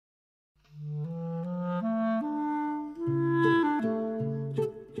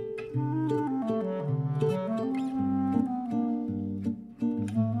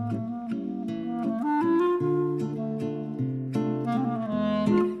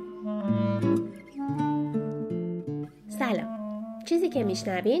که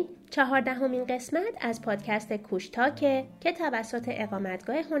میشنوین 14مین قسمت از پادکست کوشتاکه که توسط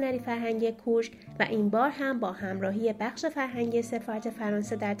اقامتگاه هنری فرهنگی کوش و این بار هم با همراهی بخش فرهنگی سفارت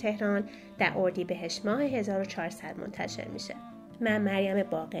فرانسه در تهران در اردیبهشت ماه 1400 منتشر میشه. من مریم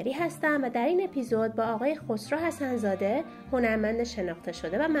باقری هستم و در این اپیزود با آقای خسرو حسن‌زاده، هنرمند شناخته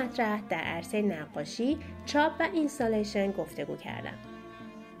شده و مطرح در عرصه نقاشی، چاپ و اینستالیشن گفتگو کردم.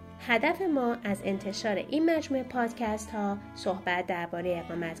 هدف ما از انتشار این مجموعه پادکست ها صحبت درباره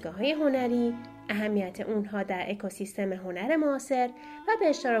اقامتگاه‌های هنری، اهمیت اونها در اکوسیستم هنر معاصر و به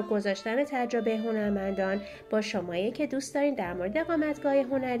اشتراک گذاشتن تجربه هنرمندان با شمایی که دوست دارین در مورد اقامتگاه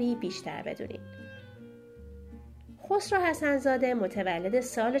هنری بیشتر بدونین. خسرو حسن‌زاده متولد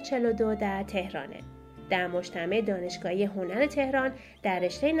سال 42 در تهرانه. در مجتمع دانشگاهی هنر تهران در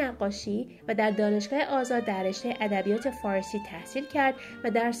رشته نقاشی و در دانشگاه آزاد در رشته ادبیات فارسی تحصیل کرد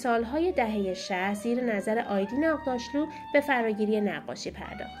و در سالهای دهه 60 زیر نظر آیدین آغداشلو به فراگیری نقاشی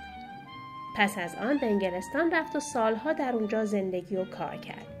پرداخت. پس از آن به انگلستان رفت و سالها در اونجا زندگی و کار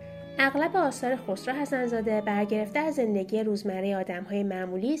کرد. اغلب آثار خسرو حسن‌زاده برگرفته از زندگی روزمره آدم‌های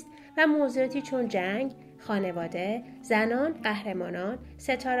معمولی است و موضوعاتی چون جنگ، خانواده، زنان، قهرمانان،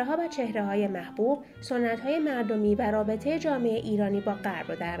 ستاره‌ها و چهره‌های محبوب، سنت‌های مردمی و رابطه جامعه ایرانی با غرب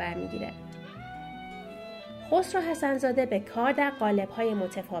را در بر می‌گیرد. خسرو حسن‌زاده به کار در قالب‌های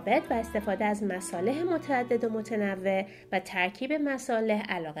متفاوت و استفاده از مصالح متعدد و متنوع و ترکیب مصالح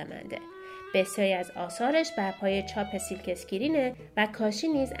علاقه‌منده. بسیاری از آثارش بر پایه چاپ سیلک اسکرینه و کاشی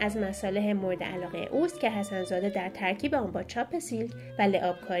نیز از مصالح مورد علاقه اوست که حسن‌زاده در ترکیب آن با چاپ سیلک و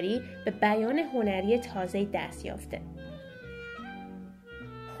لعابکاری به بیان هنری تازه‌ای دست یافته.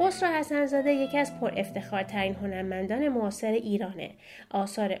 خسرو حسن‌زاده یکی از پر افتخارترین هنرمندان معاصر ایرانه.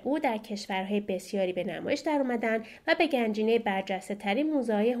 آثار او در کشورهای بسیاری به نمایش در اومدن و به گنجینه برجسته ترین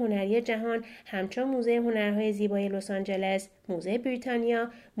موزه‌های هنری جهان همچون موزه هنرهای زیبای لس آنجلس، موزه بریتانیا،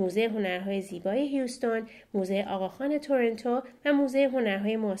 موزه هنرهای زیبای هیوستون، موزه آقاخان تورنتو و موزه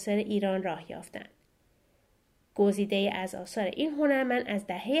هنرهای معاصر ایران راه یافتند. گزیده از آثار این هنرمند از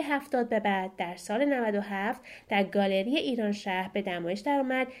دهه 70 به بعد در سال 97 در گالری ایران شهر به نمایش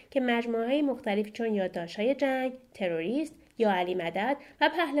درآمد که مجموعه‌های مختلفی چون یادداشت‌های جنگ، تروریست یا علی مدد و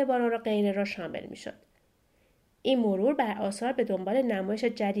پهلوانان و غیره را شامل می‌شد. این مرور بر آثار به دنبال نمایش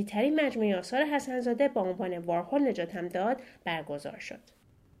جدیدترین مجموعه آثار حسن‌زاده با عنوان وارهول نجات هم داد برگزار شد.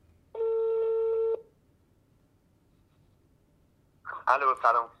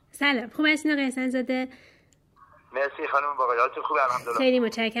 سلام. سلام. خوب هستین آقای حسن‌زاده؟ مرسی خانم باقری، حالتون خوبه؟ الحمدلله. خیلی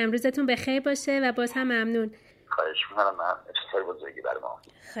متشکرم. روزتون بخیر باشه و باز هم ممنون. خواهش می‌کنم. من افتخار بزرگی برای ما.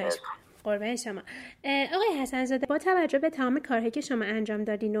 خواهش قربان شما. آقای حسن‌زاده، با توجه به تمام کارهایی که شما انجام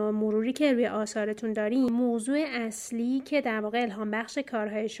دادین و مروری که روی آثارتون دارین، موضوع اصلی که در واقع الهام بخش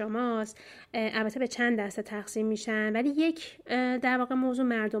کارهای شماست، البته به چند دسته تقسیم میشن، ولی یک در واقع موضوع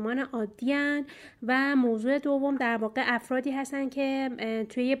مردمان عادی هن و موضوع دوم در واقع افرادی هستن که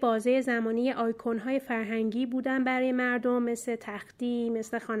توی یه بازه زمانی آیکون‌های فرهنگی بودن برای مردم، مثل تختی،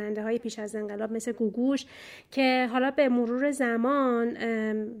 مثل خواننده‌های پیش از انقلاب، مثل گوگوش، که حالا به مرور زمان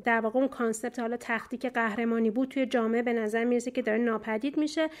در واقع کانسپت حالا تختی که قهرمانی بود توی جامعه به نظر میرسه که داره ناپدید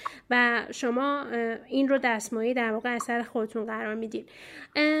میشه و شما این رو دستمایه در واقع اثر خودتون قرار میدین.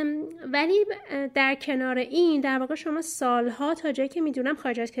 ولی در کنار این در واقع شما سالها تا جایی که میدونم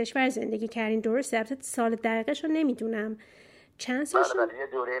خارج از کشور زندگی کردین، درسته؟ البته سال دقیقش رو نمیدونم. چند سال شد؟ بله، یه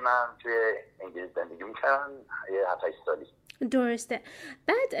دوره من توی انگلیس زندگی میکردم، یه 7 سالی. درسته.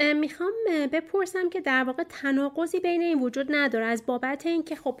 بعد میخوام بپرسم که در واقع تناقضی بین این وجود نداره از بابت این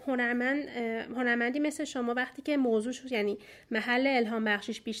که خب هنرمندی مثل شما وقتی که موضوعش یعنی محل الهام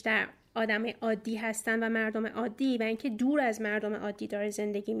بخشیش بیشتر آدم عادی هستن و مردم عادی و اینکه دور از مردم عادی داره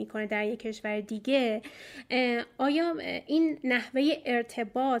زندگی میکنه در یک کشور دیگه، آیا این نحوه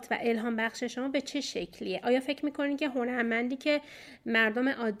ارتباط و الهام بخش شما به چه شکلیه؟ آیا فکر میکنید که هنرمندی که مردم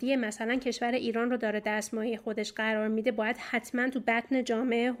عادی مثلا کشور ایران رو داره دستمایه خودش قرار میده باید حتما تو بطن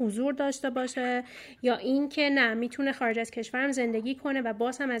جامعه حضور داشته باشه، یا این که نه میتونه خارج از کشورم زندگی کنه و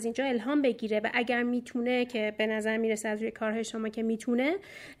باز هم از اینجا الهام بگیره و اگر میتونه، که به نظر میرسه از روی کارهای شما که میتونه،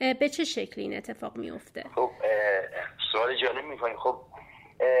 به چه شکلی این اتفاق میفته؟ خب سوال جالب میکنید. خب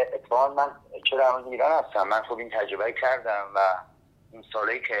اتفاقا من چرا در ایران هستم، من خب این تجربه کردم و این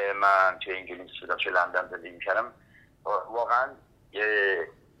سالایی که من توی انگلیس بودم، توی لندن زندگی میکردم، واقعا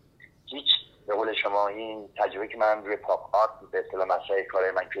هیچ به قول شما این تجربه که من روی پاپ آرت به اصطلاح مسئله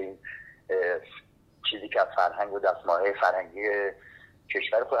کار من که این چیزی که از فرهنگ و دستمایه فرهنگی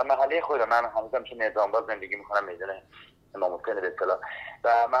کشور خودم، محله خودم، من هنوزم که نظام‌آباد زندگی میکنم، میدون امام حسین به اصطلاح،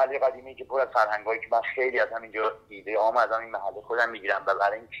 و محله قدیمی که پر از فرهنگایی که من خیلی از همینجا ایده هام از همین محله خودم میگیرم و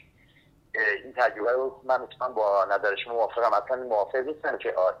برای اینکه این تجربه رو من اتفاقا با نظر شما موافقم. اصلا موافق نیستم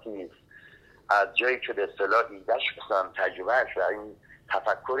که آرتیست از جایی که به اصطلاح ایدهش بسن تجربهش و این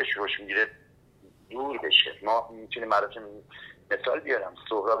تفکرش روش میگیره دور بشه. ما میتونیم براتون مثال بیارم.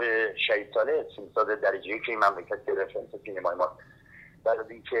 سهراب شهید ساله فیلمساز درجه‌ای که این مملکت که رفرنس سینمای ما بعد از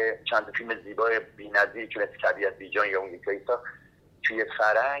اینکه چند فیلم زیبای بی‌نظیر که مثل طبیعت بیجان یا اون یکی توی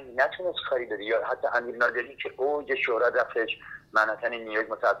فرنگ نتونست کاری بده، یا حتی امیر نادری که اوج شهرت رفتش منحتن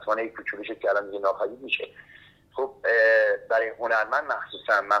نیویورک متاسفانه کوچولوش که الان دیگه ناپدید میشه. خب برای هنرمند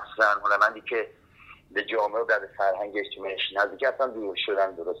مخصوصا هنرمندی که به جامعه و به فرهنگ اجتماعیش نزدیک اصلا دور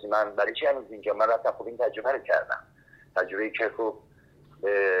شدن، درستی من برای چی هنوز اینجا من رفتم خب این تجربه رو کردم، تجربه‌ای که خب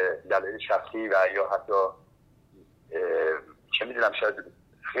دلایل شخصی و یا حتی چه میدونم شاید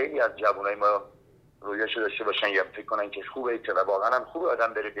خیلی از جوانای ما رویاشو داشته باشن یا فکر کنن که خوبه که واقعا هم خوبه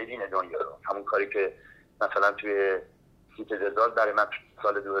آدم بره ببینه دنیا رو. همون کاری که مثلا توی سیت زلزال برای من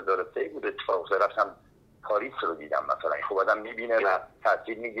سال 2003 بود اتفاق افتاد، رفتم پاریس رو دیدم مثلا. خب آدم میبینه و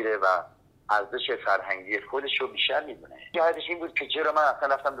تاثیر میگیره و ارزش فرهنگی خودش رو بیشتر میدونه. جهتش این بود که چرا من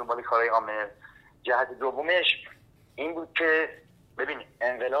اصلا رفتم دنبال کارهای عامه. جهت دومش این بود که ببین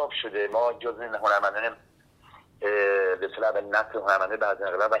انقلاب شده، ما جزء هنرمندان به اصطلاح نسل هنرمنده بعد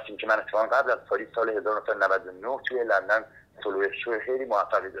انقلاب هستیم که من اتفاقا قبل از پاریس سال 1999 توی لندن سولو شو خیلی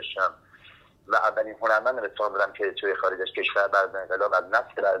موفقی داشتم و اولین هنرمند به اتفاق بودم که توی خارج از کشور بعد از انقلاب از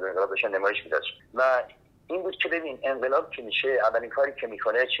نسل بعد از انقلاب داشتن نمایش می‌داد. و این بود که ببین انقلاب که میشه اولین کاری که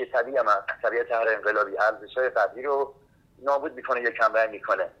میکنه چیه؟ طبیعت هر انقلابی ارزش‌های قدیمی رو نابود میکنه یا کمرنگ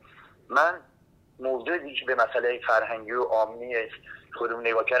میکنه. من موضوع دیگه به مسئله فرهنگی و عامی خودمون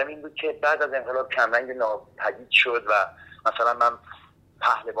نگاه کردم این بود که بعد از انقلاب کمرنگ ناپدید شد و مثلا من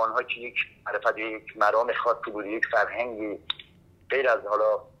پهلوان‌ها که یک معرفت یک مرام خاصی بود، یک فرهنگی غیر از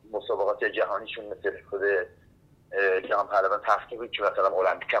حالا مسابقات جهانیشون مثل خود جهان پهلوان تحقیق بود که مثلا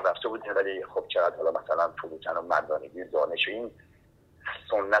المپیک هم رفته بود، ولی خب چقدر حالا مثلا فروتن و مردانگی دانش و این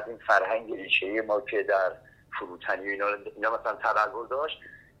سنت این فرهنگ ریشه‌ای ما که در فروتنی اینا مثلا تبلور داشت،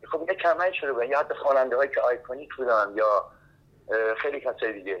 خب اینا کمرنگ شده بود. یا حتی خواننده‌هایی که آیکونیک بودن یا خیلی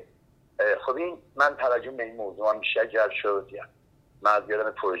کسای دیگه. خب این من توجه به این موضوع هم بیشتر جلب شد. من از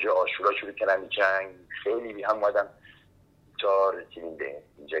یادم پروژه آشورا شروع کردم جنگ خیلی هم اومدم تا رسیدیم به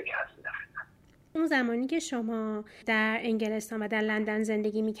اینجا که هستیم. اون زمانی که شما در انگلستان و در لندن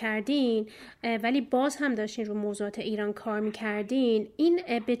زندگی می‌کردین ولی باز هم داشتین رو موضوعات ایران کار می‌کردین،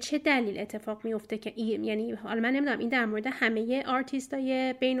 این به چه دلیل اتفاق میفته که یعنی حالا من نمیدونم این در مورد همه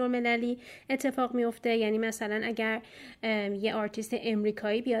آرتیستای بین‌المللی اتفاق میفته؟ یعنی مثلا اگر یه آرتیست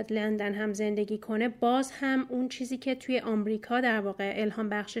امریکایی بیاد لندن هم زندگی کنه باز هم اون چیزی که توی آمریکا در واقع الهام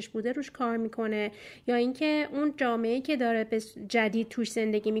بخشش بوده روش کار میکنه، یا اینکه اون جامعه‌ای که داره به جدید توش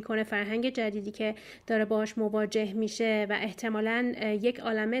زندگی میکنه، فرهنگ جدیدی که داره باهاش مواجه میشه و احتمالاً یک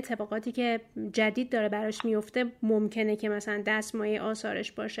عالمه اتفاقاتی که جدید داره براش میفته ممکنه که مثلا دستمایه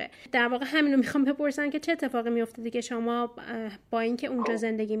آثارش باشه. در واقع همین رو میخوام بپرسن که چه اتفاقی میافتاده که شما با اینکه اونجا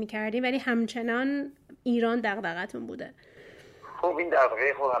زندگی میکردین ولی همچنان ایران دغدغتون بوده؟ خب این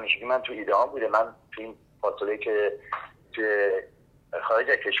دغدغه خب همیشه من تو ایده‌ام بوده. من تو این فاصله که تو خارج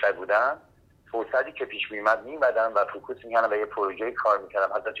از کشور بودم فرصتی که پیش میومدم و فوکوس می‌کردم و یه پروژه کار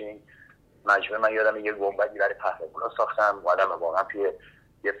می‌کردم. حتی تو این مجموعه من یادم یه گنبدی برای پهلوان‌ها ساختم، اومدم واقعا توی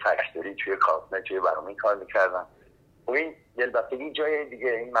یه فکتوری توی کارخونه توی برنامه کار می‌کردم. و این دلبستگی جای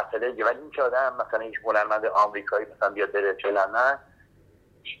دیگه این مسئله ولی این که آدم مثلا یک هنرمند آمریکایی مثلا بیاد بره توی لندن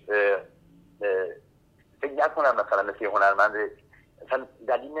فکر نکنم مثلا مثل هنرمند مثلا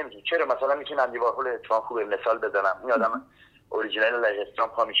دلیل نمیشه. چرا مثلا میتونم اندی وارهول اتفاقا خوبه مثال بزنم. این آدم اوریجینال لهستان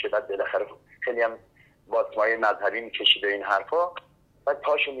پا میشه بعد بالاخره خیلی هم باسمای مذهبی میکشید و این حرفا، بعد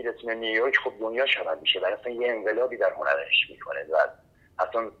پاشو میرسونه نیویورک، خب دنیا شبه میشه و اصلا یه انقلابی در هنرش میکنه و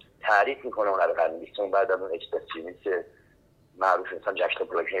اصلا تعریف میکنه هنر قدیمی. بعد از اون اکسپرسیونیست معروف مثلا جکتا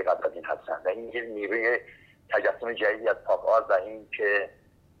بروکلی قبل از این هستن و این یه نیروی تجسم جدیدی از پاپ آرت و این که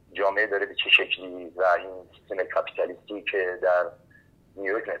جامعه داره به چه شکلی و این سیستم کاپیتالیستی که در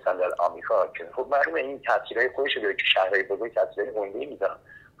نیویورک مثلا در آمریکا که خب معلومه این تاثیرهای خودش داره که شهرهای بزرگ تاثیرهای گنده‌ای میذارن.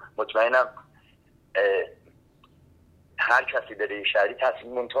 مطمئنم هر کسی داره شهری تاثیر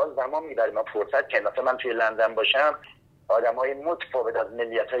منتها زمان میبره. من فرصت که مثلا من توی لندن باشم آدمای متفاوت از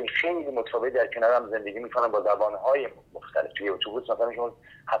ملیت‌های خیلی متفاوت در کنارم زندگی میکنن با زبان‌های مختلف. توی اتوبوس مثلا شما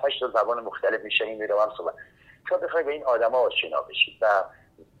 7-8 تا زبان مختلف میشین میروام صحبت تا بخوای به این آدما آشنا بشید و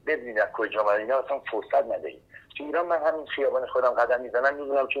ببینید از کجا میاد. اینا اصلا فرصت ندارید. تو ایران من همین خیابان خودم قدم میزنم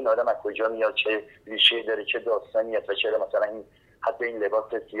میدونم که این آدم از کجا میاد، چه ریشه داره، چه داستانی هست و چرا مثلا این حتی این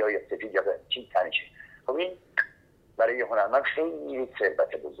لباس سیاه یا سفید یا چی تنشه. خب این برای هنرمند خیلی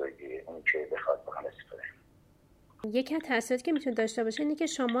ثروت بزرگیه اون که بخواد بخوام استفاده. یکی از تأثیراتی که میتونه داشته باشه اینه که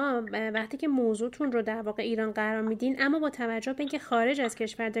شما وقتی که موضوعتون رو در واقع ایران قرار میدین، اما با توجه به اینکه خارج از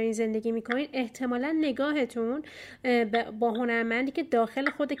کشور دارین زندگی میکنین، احتمالاً نگاهتون با هنرمندی که داخل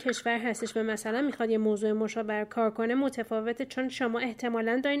خود کشور هستش و مثلا میخواد یه موضوع مشابه کار کنه متفاوته، چون شما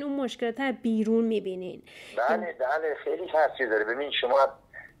احتمالاً دارین اون مشکلات رو بیرون میبینین. بله خیلی تاثیر داره. ببین شما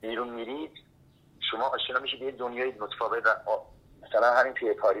بیرون میرید، شما آشنا میشید یه دنیای متفاوت. مثلا همین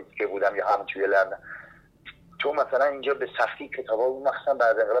توی پاریس که بودم یا همین توی لندن، تو مثلا اینجا به سختی کتابا اون مخصوصا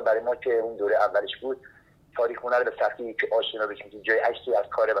برای ما که اون دوره اولش بود، تاریخ خونه رو به سختی که آشنا بشیم که جای عکسی از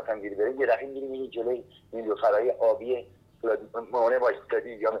کار مثلا گیری بره، یه دفعه میری جلوی نیلوفرای آبی مونه وایستادی،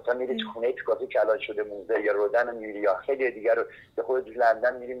 یا مثلا میری تو خونه تو کافه کلال شده موزه، یا رودن میری، یا خیلی دیگر رو به خود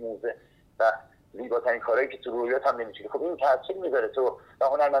لندن میری موزه و زیباترین کارهایی که تو رویات هم نمی‌تونی. خب این تاثیر میذاره تو و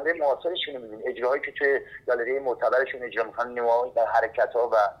هنرمندای معاصرشون رو می‌بینی، اجراهایی که توی گالری معتبرشون اجرا می‌کنن، نمایی در حرکت‌ها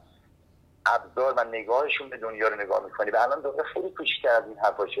و ابزار و نگاهشون به دنیا رو نگاه می‌کنی. و الان دنیا خیلی کوچیک‌تر از این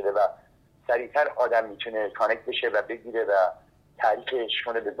حرفا شده و سریع‌تر آدم میتونه کانکت بشه و بگیره و تعریفش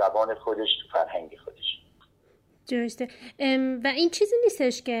کنه به زبان خودش، تو فرهنگ خودش. درسته. و این چیزی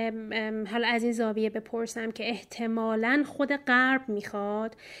نیستش که حالا از این زاویه بپرسم که احتمالاً خود غرب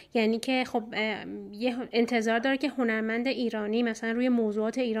میخواد، یعنی که خب یه انتظار داره که هنرمند ایرانی مثلا روی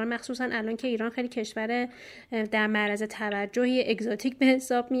موضوعات ایران، مخصوصا الان که ایران خیلی کشور در معرض توجهی اگزوتیک به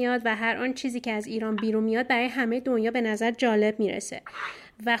حساب میاد و هر آن چیزی که از ایران بیرون میاد برای همه دنیا به نظر جالب میرسه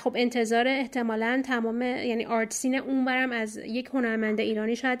و خب انتظار احتمالاً تمام یعنی آرت سین اونورم از یک هنرمند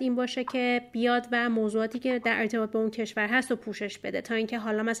ایرانی شاید این باشه که بیاد و موضوعاتی که در ارتباط به اون کشور هست و پوشش بده، تا اینکه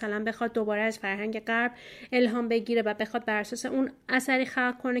حالا مثلا بخواد دوباره از فرهنگ غرب الهام بگیره و بخواد بر اساس اون اثری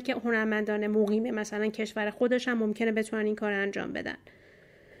خلق کنه که هنرمندان مقیم مثلا کشور خودش هم ممکنه بتونن این کار انجام بدن.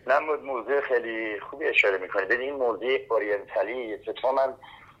 موضوع خیلی خوبی اشاره می‌کنه. ببین این موضوع اورینتالی تو من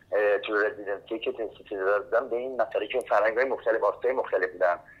تو رزیدنسی که تحصیل دادم به این مسئله که فرهنگ‌های مختلف آستای مختلف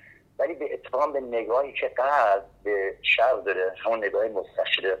بودن، ولی به اتفاق به نگاهی که غرب به شرق داره، همون نگاه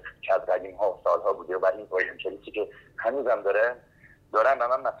مستشرق که از قدیم‌ها و سال‌ها بوده و این اورینتالیستی که هنوزم دارن و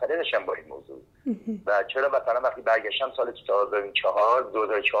من مسئله داشتم با این موضوع. و چرا مثلا وقتی برگشتم سال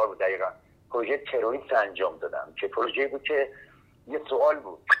 2004 بود دقیقاً، پروژه تروریست انجام دادم که پروژه بود که یه سوال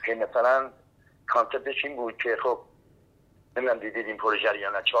بود که مثلا کانسپتش این بود که خب نمیدونم دیدید این پروژه رو یا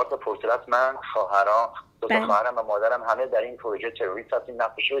نه، 4 تا پورترت من، خواهرام، 2 تا خواهرم و مادرم همه در این پروژه تروریست هستیم.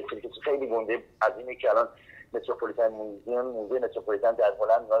 نقاشی که خیلی گنده عظیمی که الان متروپولیتن موزه متروپولیتن در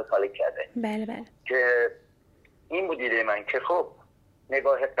هلند رو کالکت کرده. بله. که این بود ایده من که خب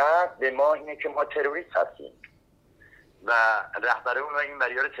نگاه غرب به ما اینه که ما تروریست هستیم و رهبرمون این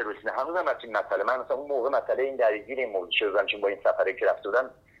مریار تروریست هنوزم از این مسئله. من مثلا اون موقع مسئله این درگیر این موضوع شدم، چون با این سفری که رفته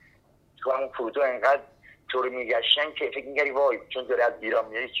بودم تو همون فرودگاه انقدر تو رو میگشتن که فکر می‌کردی وای چون داره از ایران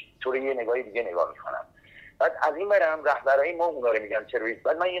میاد تو رو یه نگاهی دیگه نگاه میکنم. بعد از این برم رهبرای ما اونا رو میگن تروریست.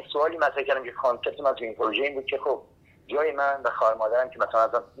 بعد من یه سوالی مطرح کردم که کانسپت من تو این پروژه این بود که خب جای من و خواهر مادرم که مثلا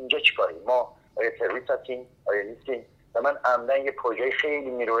از اینجا چیکاریم، ما آیا تروریست هستیم آیا نیستیم؟ و من عمدن یه پروژه خیلی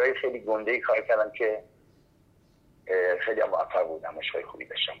میروی خیلی گنده کار کردم که خیلی موفق بودم، مشکل خوبی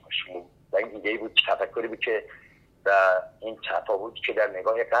داشتم باشه. و این ایده بود، تفکری بود که و این تفاوت که در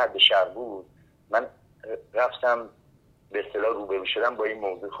نگاه غرب به شرق بود، من رفتم به اصطلاح روبرو شدم با این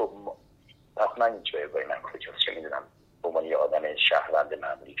موضوع. خب پس من جای با من کجاست، چه میدونم به عنوان یه آدم شهروند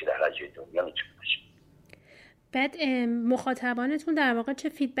معمولی که در رجای دنیا میتونه باشه. بعد مخاطبانتون در واقع چه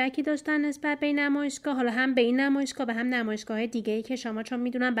فیدبکی داشتن نسبت به این نمایشگاه، حالا هم به این نمایشگاه و هم نمایشگاه دیگه‌ای که شما چون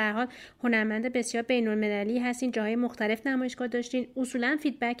میدونم به هر حال هنرمند بسیار بین‌المللی هستین، جاهای مختلف نمایشگاه داشتین، اصولا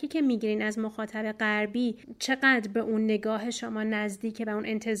فیدبکی که میگیرین از مخاطب غربی چقدر به اون نگاه شما نزدیکه و اون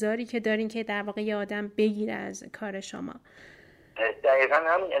انتظاری که دارین که در واقع یه آدم بگیره از کار شما؟ دقیقاً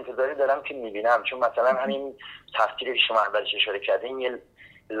همین انتظاری دارم که میبینم، چون مثلا همین تصویری که شما اولش اشاره کردین یه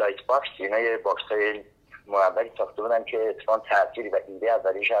لایت باکس، یه باکس‌های معبری ساخته بودن که اتفاقاً تأثیری و ایده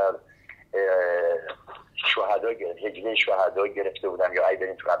اولیش از شهدا گرفت، هجله شهدا گرفته بودن، یا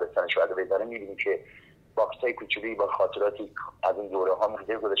بریم تو قبرستان شهدا بذاریم می‌بینیم که باکس‌های کوچولی با خاطراتی از اون دوره‌ها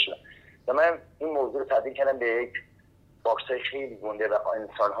مخزر گذاشته. و من این موضوع رو تبدیل کردم به یک باکس‌های خیلی گنده و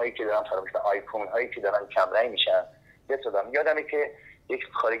انسان‌هایی که دارن فراموش، آیکون‌هایی که دارن کمرنگ میشن. یادمه که یک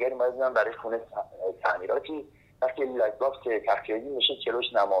کارگری اومد برای خونه تعمیراتی، وقتی لایت باکس تخیلی میشه جلوش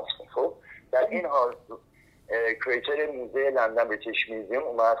نماز خون. خب در این حال کریتور موزه لندن بریتیش میوزیوم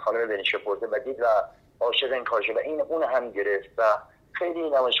اومد، خانم ونیشا پورتر و دید و عاشق این کار شد و این اون هم گرفت و خیلی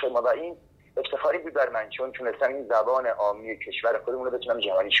نمایشگاه ما و این افتخاری بود بر من، چون تونستم این زبان عامی کشور خودمون رو بتونم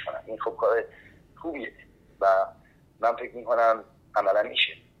جهانیش کنم. این خب کار خوبیه و من فکر می‌کنم عملا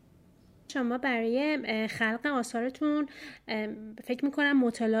میشه. شما برای خلق آثارتون فکر میکنم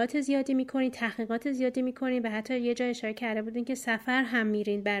مطالعات زیادی میکنین، تحقیقات زیادی میکنین و حتی یه جای اشاره کرده بودین که سفر هم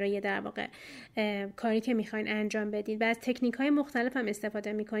میرین برای در واقع کاری که میخواین انجام بدید و از تکنیک‌های مختلف هم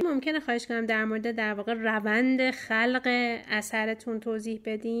استفاده میکنین. ممکنه خواهش کنم در مورد در واقع روند خلق اثرتون توضیح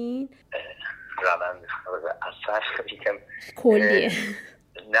بدین؟ روند خلق اثر یکم کلیه.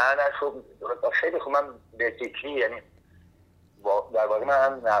 نه خب خیلی خوب. من به فکری یعنی در واقع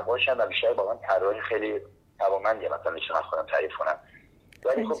من نقاشم و بیشتر واقعا طراح خیلی توانمندی مثلا میشم خودم تعریف کنم،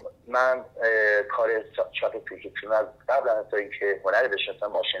 ولی خب من کار چاپ فیلم از قبل از اینکه هنر بشناسم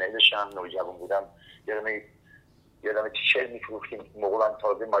ماشینایی داشتم. نوجوان بودم یادم تیشرت میفروختیم. موقع من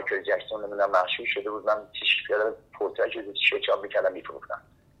تازه مایکل جکسون نمیدونم مشهور شده بود، من تیشرت پورتریت تیشرت چاپ میکردم میفروختم.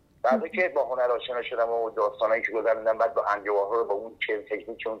 بعد که با هنر آشنا شدم و داستانایی که گذروندم، بعد با اندی وارهول با اون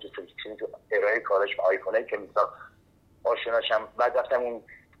تکنیک که اون تو ارائه کارش و آیکونایی که میساخت آشنا شدم. بعد رفتم اون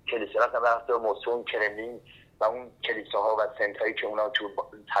کلیسا رفتم موسکو، کرملین و اون کلیساها و سنتایی که اونا تو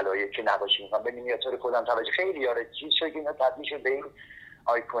طلایه که نقاشی می‌کنن به مینیاتور خودم توجه خیلی یاره چیز شد که اینا تبدیل شد به این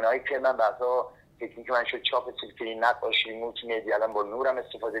آیکونایی که من بعدا تکنیک من شد چاپ سیلفری، نقاشی، موتی مدی. الان با نورم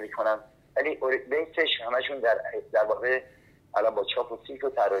استفاده می‌کنم، ولی بیسش همشون در واقع الان با چاپ و سیلک و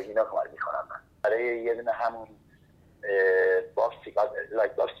طراحی اینا کار می‌کنم. من برای یه دونه همون باکس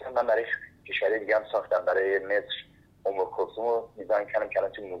من برای کشور دیگه هم ساختم. برای مصر کلثوم رو دیزاین کردم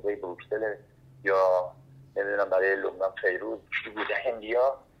تو موزه بروکسل، یا نمیدونم برای لبنان فیروز بوده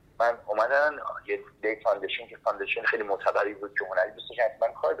هندیا. من اومدن یه دی فاندیشن که فاندیشن خیلی معتبری بود که هنری دوست داشتن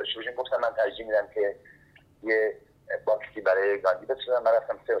من کار داشته باشم، گفتم من ترجیح میدم که یه باکسی برای گاندی بسازم. من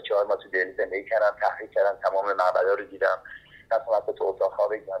رفتم 3 و 4 ماه تو دهلی زندگی کردم، تحقیق کردم، تمام معبدا رو دیدم، رفتم حتی تو اتاق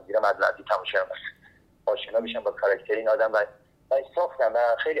خواب گاندی رو مدلتی تماشا کردم، آشنا بشم با کاراکتر این آدم و ساختم. و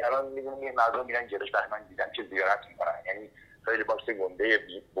خیلی الان می‌بینم مردم میرن جلوش، برای من دیدم که زیارت می‌کنن. یعنی خیلی باکس گنده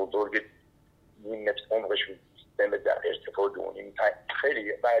بزرگ این متر عمقش در ارتفاع 2.5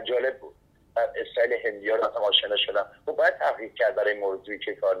 خیلی جالب بود. من استایل هندی‌ها رو مثلا آشنا شدم. خب باید تحقیق کرد برای موضوعی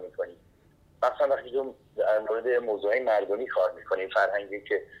که کار می‌کنی. مثلا وقتی تو در مورد موضوعی مردمی کار می‌کنی، فرهنگی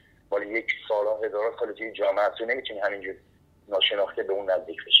که مال یک سال‌ها هزاران سال توی جامعه هست، نمی‌تونی همینجور ناشناخته به اون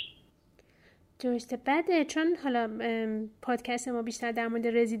نزدیک بشی. درسته. بعد چون حالا پادکست ما بیشتر در مورد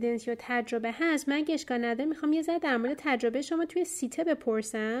رزیدنسی و تجربه هست، من اگه اشکال نداره میخوام یه ذره در مورد تجربه شما توی سیته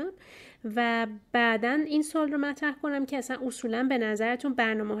بپرسم و بعداً این سوال رو مطرح کنم که اصلا اصولاً به نظرتون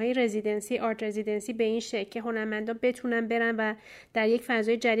برنامه‌های رزیدنسی، آرت رزیدنسی به این شکل که هنرمندا بتونن برن و در یک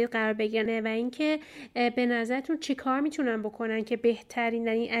فضای جدید قرار بگیرن و اینکه به نظرتون چیکار میتونن بکنن که بهترین،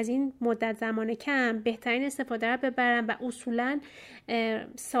 یعنی از این مدت زمان کم بهترین استفاده رو ببرن و اصولاً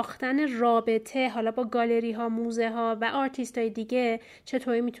ساختن رابطه حالا با گالری ها، موزه ها و آرتیست های دیگه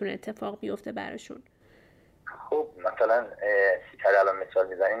چطوری میتونه اتفاق بیفته براشون؟ خب مثلا سیتر الان مثال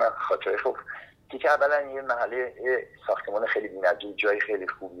میزنیم، من خاطره خب که اولا یه محله ساختمان خیلی بی‌نظیر، جای خیلی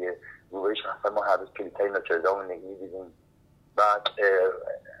خوبیه، روبروش مثلا ما هر روز کلیسای نوتردام رو می‌بینیم. بعد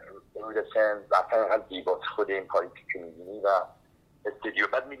رودسن مثلا از دیبات خود این پاریسی که می‌بینی و استودیو،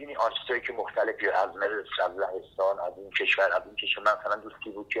 بعد می‌بینی آرتیستایی که مختلفی از مصر، از لهستان، از این کشور، از این کشور. مثلا دوستی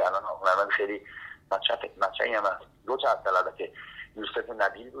بود که الان هنرمند خیلی مطرحی هم هست، دو تا اصلا البته یوسف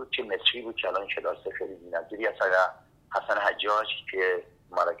نبیل بود که مصری بود که الان کلاسه خیلی بی‌نظیری هست، حسن حجاج که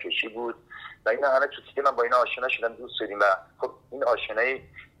مراکشی بود و اینا همه تو سیستم. من با اینا آشنا شدم، دوست شدیم و خب این آشنایی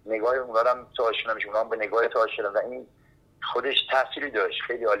نگاه اونا رو هم تو آشنا میشم، اونا هم به نگاه تو آشنا شدن و این خودش تأثیری داشت،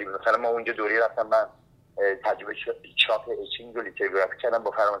 خیلی عالی بود. مثلا ما اونجا دوره رفتم، من تجربه چاپ اچینگ و لیتوگرافی کردم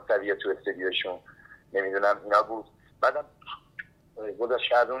با فرانسوی تو استودیوشون، نمیدونم اینا بود. بعدم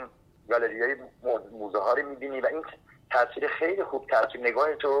گذاشت از اون گالریای موزه ها رو می‌بینی و این تاثیر خیلی خوب، تاثیر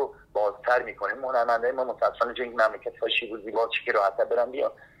نگاه تو بازتر میکنه. هنرمندای ما متأسفانه تو این مملکت فاشی بود زیبا چی که راحت برن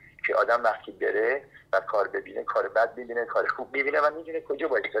بیان، که آدم وقتی بره و کار ببینه، کار بد ببینه، کار خوب ببینه و میدونه کجا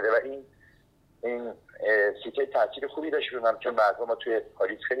باید بره. و این سیته تاثیر خوبی داشت رو من، چون بعضا ما توی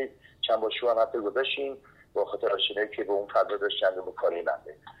پاریس خیلی چند با شو هم حتی گذاشتیم با خاطر آشنایی که به اون فضا داشتن و با کاری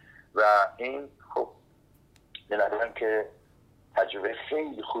بنده و این خب به نظرم که تجربه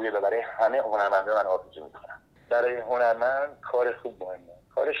خیلی خوبیه و برای همه هنرمندا من آرزو میکنم. برای هنرمند کار خوب مهمه،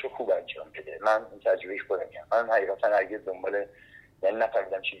 کارش رو خوب انجام بده. من این تجربهش خودم میگم، من حقیقتا هرگز دنبال یعنی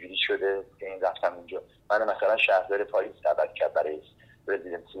نفهمیدم چه جوری شده که این رفتم اونجا. من مثلا شهردار پاریس دعوت کرد برای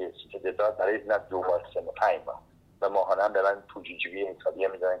رزیدنسی سیت دزارت برای نه 2 ماه 3 ماه 5 ماه و ماهانه به من پول جیبی حسابی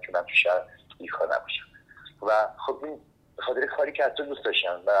میدادن که من تو شهر بیکار نباشم و خب این به خاطر کاری که حتی دوست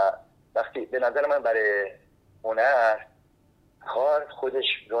داشتم و وقتی به نظر من برای هنر کار خودش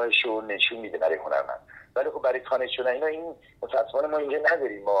راهش رو نشون میده برای هنرمند. ولی خب برای کانکت شدن اینا این متأسفانه ما اینجا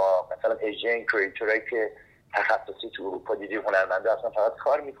نداریم. ما مثلا ایجنت کریئتورایی که تخصصی تو اروپا دیدی هنرمنده اصلا فقط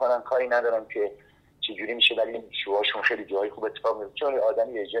کار میکنن، کاری ندارن که چجوری میشه، ولی این شوهاشون خیلی جای خوب اتفاق میفته چون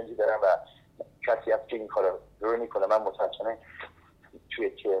آدمی ایجنتی دارن و کسی هست که این کارا رو میکنه. من متأسفانه توی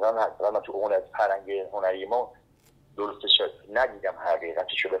تهران حتی تو اون از فرهنگ هنری ما درستش ندیدم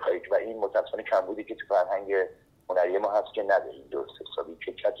حقیقتشو بخواید و این متأسفانه کمبودی که تو فرهنگ هنری ما هست که نداریم درست حسابی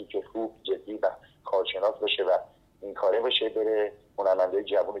که کسی که خوب جدی و کارشناس باشه و این کاره باشه بره هنرمندای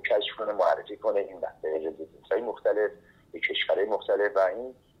جوون رو کشف کنه، معرفی کنه این بحث‌های جدیدهای مختلف به کشورهای مختلف و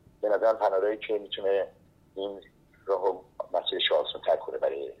این به نظرم پناهایی که میتونه این راهو مسیرش آسان‌تر کنه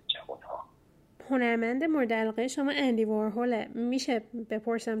برای جوان‌ها. هنرمند مورد علاقه شما اندی وارهوله، میشه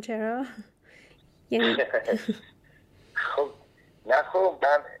بپرسم چرا؟ یعنی خب نه خب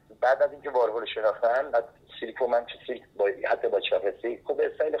من بعد از اینکه وارهول شناختم از سیلیکو من حتی با چاپستی خب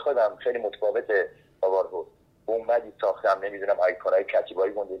استایل خودم خیلی متفاوته با وارهول اومدی ساختم نمیدونم آیکونای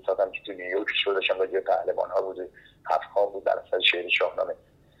کتیبایی گنده ساختم که تو نیویورک شو داشتم راجع به پهلوان‌ها بود، هفت‌خوان بود در اثر شعر شاهنامه.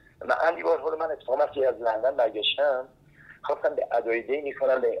 من اندی وارهول من اتفاقا وقتی از لندن برگشتم خواستم به ادای دینی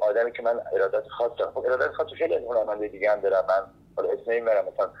کنم به این آدمی که من ارادت خاص دارم. خب ارادت خاص خیلی از هنرمندای دیگه هم دارم، من حالا اسم نمیبرم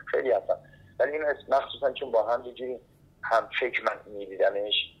مثلا خیلی هستن، ولی این مخصوصا چون با هم یه هم فکر من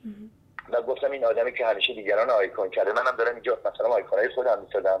میدیدمش و گفتم این آدمی که همیشه دیگران آیکون کرده منم دارم اینجا مثلا آیکونای خودم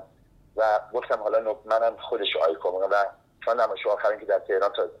میسازم و گفتم حالا منم خودش آیکون و چون نمایشگاه آخرین که در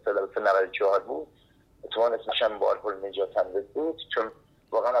تهران تا سال 94 بود اتفاقا اسمش هم وارهول نجات بود چون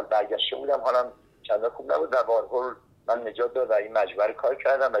واقعا از برگشته بودم حالا چندان خوب نبود و وارهول من نجات داد و این مجبور کار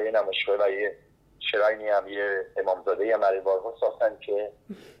کردم و یه نمایشگاه و یه شراینی هم یه امامزاده هم برای وارهول ساختن که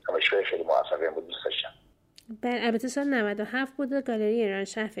نمایشگاه خیلی موفقی بود، دوست داشتم. البته سال 97 بود گالری ایران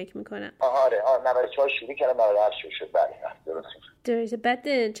شهر فکر میکنم. آره 94 شروع کردم 97 شروع شد. بله درسته.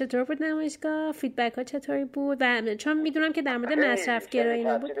 بعد چطور بود نمایشگاه؟ فیدبک ها چطوری بود؟ و چون میدونم که در مورد مصرف گرایی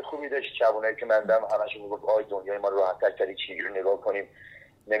نبود. خیلی خوبی داشت. جوونایی که من دیدم همشون میگفت آی دنیای ما راحت‌تر کردی چجوری نگاه کنیم.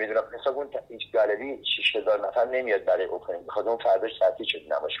 نمیدونم حساب اون هیچ گالری 6000 نفر نمیاد برای اوپنینگ. بخاطر اون فرداش تعطیل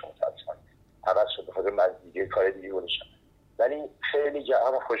شد نمایشگاه متأسفانه. عوض شد بخاطر من دیگه کار دیگه گذاشتم. ولی خیلی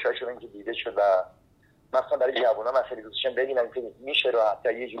جوان خوشحال شدم که دیده شد و مثلا برای جوونا من خیلی دوست داشتم ببینم که میشه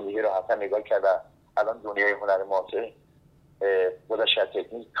راحت‌تر یه جوری راحت‌تر نگاه کرد و الان دنیای هنر معاصر گذشت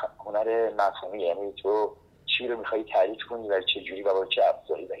تکنیک هنر مفهومی، یعنی تو چی رو می‌خوای تعریف کنی و چه جوری و با چه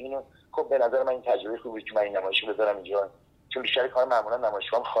ابزاری و اینو خب به نظر من این تجربه خوبی که من این نمایش رو بذارم اینجا چون بیشتر کار معمولا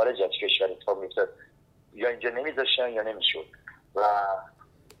نمایشگاه خارج از کشور اتفاق می‌افتاد یا اینجا نمی‌ذاشتن یا نمی‌شد و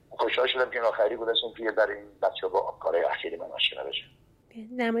خوشحال شدم که آخری گذاشتم که برای این بچه‌ها با کارهای اخیر من آشنا بشن.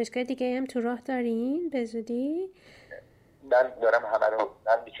 نمایشگاه دیگه هم تو راه دارین به زودی؟ من دارم همه رو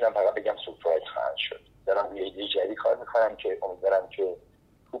من میتونم فقط بگم سورپرایز خواهد شد. دارم یه ایده جدید کار میکنم که امیدوارم که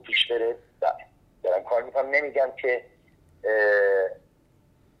خوب پیش بره. دارم کار میکنم نمیگم که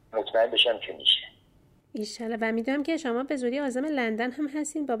مطمئن بشم که میشه ایشالله. و میدونم که شما به زودی عازم لندن هم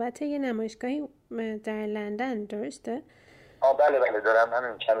هستین بابت یه نمایشگاهی در لندن، درسته؟ بله دارم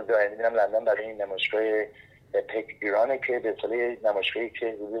همین چند روز میبینم لندن برای این نمایشگاه پک ایرانه که به اصطلاح نمایشگاهی که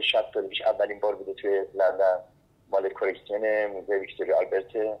حدود 60 سال پیش اولین بار بوده توی لندن مال کلکسیون موزه ویکتوریا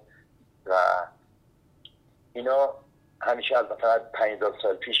آلبرت و اینا همیشه از مثلا 5000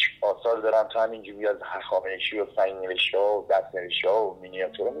 سال پیش آثار دارن تا همینجوری از هخامنشی و سنگ‌نوشته‌ها و دست‌نوشته‌ها و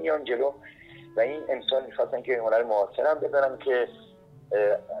مینیاتورها میان جلو و این امسال می‌خواستن که هنر معاصر هم بذارن که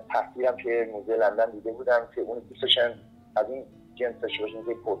تصویرم که موزه لندن دیده بودم که اون دوستشن از این جنس داشته باشیم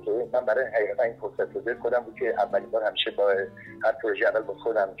که پورتری من برای حقیقتا این فرصت رو خودم بود که اولین بار همیشه با هر پروژه اول با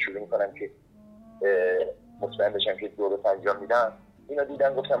خودم شروع می‌کنم که مطمئن بشم که درست انجام میدم. اینا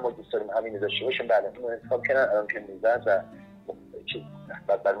دیدن گفتم ما دوست داریم همین داشته باشیم. بله اون انتخاب کردن الان که میزد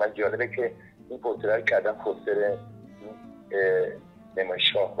و برای من جالبه که این پورتری رو کردم پوستر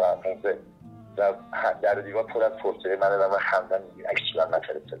نمایشگاه و موزه و در دیوار پر از پورتری من و خندن اکچوال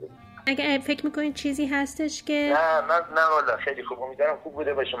نفرستاده. اگه فکر میکنید چیزی هستش که نه والله خیلی خوب امیدوارم خوب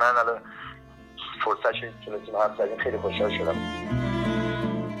بوده باشه. من الان فرصت شد تونستیم هم زدیم خیلی خوشحال شدم.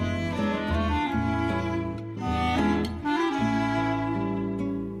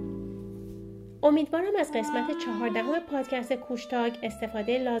 امیدوارم از قسمت 14 پادکست کوشتاگ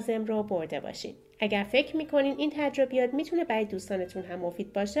استفاده لازم رو برده باشین. اگر فکر میکنین این تجربیات میتونه برای دوستانتون هم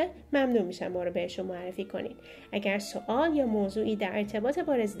مفید باشه ممنون میشم ما رو بهشون معرفی کنین. اگر سوال یا موضوعی در ارتباط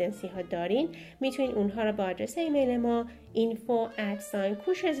با رزیدنسی ها دارین میتونین اونها رو با آدرس ایمیل ما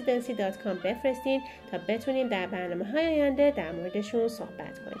info@kushresidency.com بفرستین تا بتونیم در برنامه های آینده در موردشون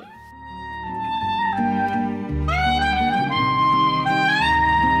صحبت کنیم.